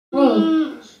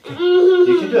on. Okay.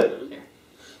 You can do it.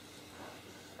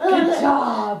 Good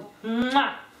job.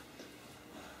 Mwah.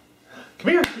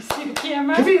 Come here. You see the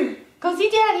camera? Come here. Go see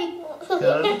Daddy. Come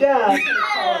to Dad.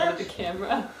 Oh, with the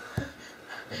camera.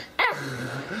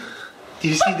 Do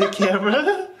you see the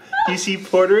camera? Do you see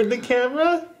Porter in the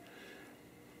camera?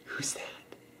 Who's that?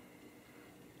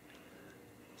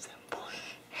 Is that boy?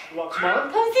 Walk,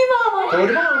 Mom. Come see Mama. Go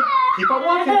to Mom. Keep on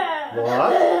walking.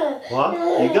 Walk. Walk.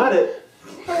 You got it.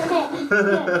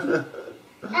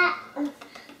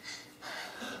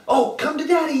 Oh, come to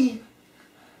Daddy.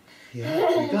 Yeah,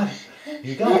 you got it.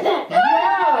 You got it. Yeah.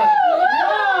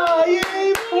 Yeah.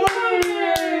 Yay,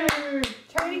 Porter.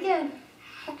 Try it again.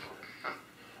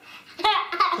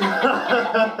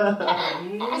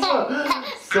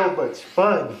 So much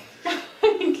fun.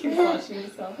 You keep watching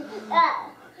yourself.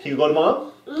 Can you go to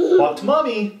Mom? Walk to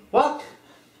Mommy. Walk.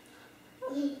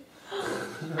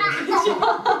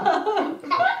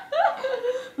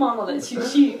 Mama lets you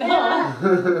cheat, huh?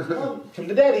 Come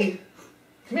to Daddy.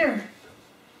 Come here.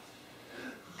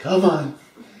 Come on.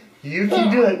 You can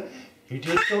do it. You're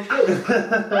doing so good.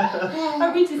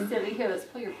 Are we too silly? Here, let's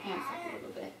pull your pants up a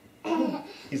little bit.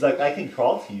 He's like, I can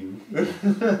crawl to you.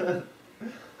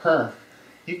 Huh.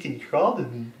 You can crawl to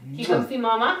me. Can you come see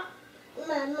Mama?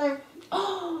 Mama.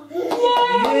 Oh,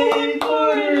 Yay,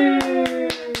 Porter!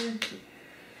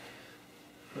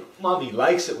 Mommy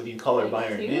likes it when you call her by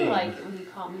her I do name. like it when you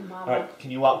call me Mama. Alright,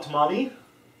 can you walk to Mommy?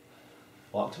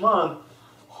 Walk to Mom.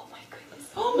 Oh my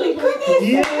goodness. Oh my goodness.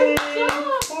 Yay, Good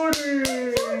job. Porter!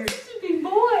 You're such a big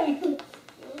boy.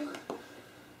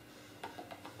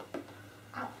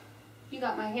 Ow. You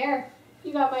got my hair.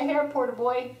 You got my hair, Porter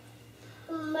boy.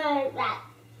 Mama.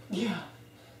 Yeah.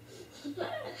 Do you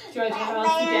want to turn around and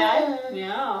see Dad?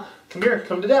 Yeah. Come here,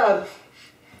 come to Dad.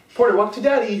 Porter, walk to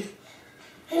Daddy.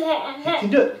 You can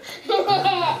do it.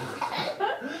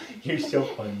 You're so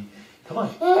funny. Come on.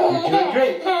 You're doing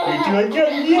great. You're doing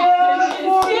good. Yeah,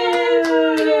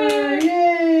 Porter!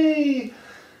 Yay!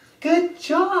 Good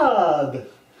job.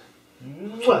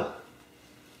 Mwah.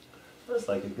 That's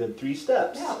like a good 3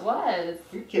 steps. Yeah, it was.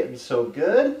 You're getting so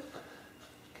good.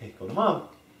 Okay, go to Mom.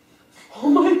 Oh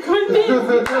my goodness.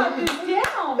 You got this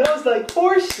down. That was like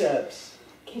 4 steps.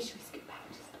 Okay, should we scoot back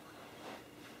just a little?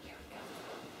 Here we go.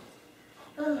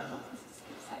 Let's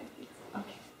scoot sideways.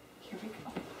 Okay, here we go.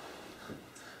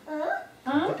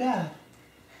 Huh? Look at Dad.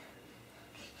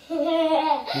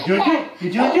 You're doing good.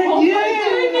 You're doing good. Oh my Yay!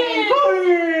 goodness.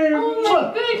 Porter! Oh Mwah.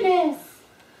 my goodness.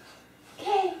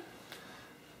 Okay.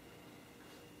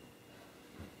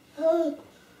 Oh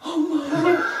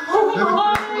my.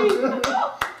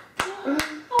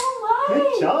 Oh my.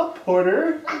 Good job, Porter.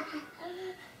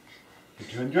 You're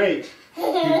doing great.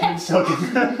 You're doing so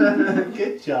good.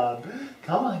 Good job.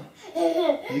 Come on.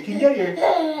 You can get here.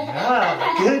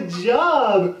 Yeah, good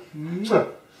job. Mwah.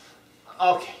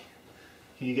 Okay.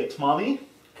 Can you get to Mommy?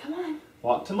 Come on.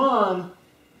 Walk to Mom.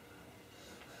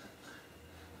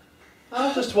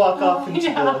 I'll just walk off into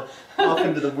Yeah.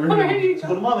 the room. Where are you Let's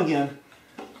go to Mom again.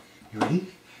 You ready?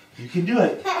 You can do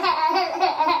it.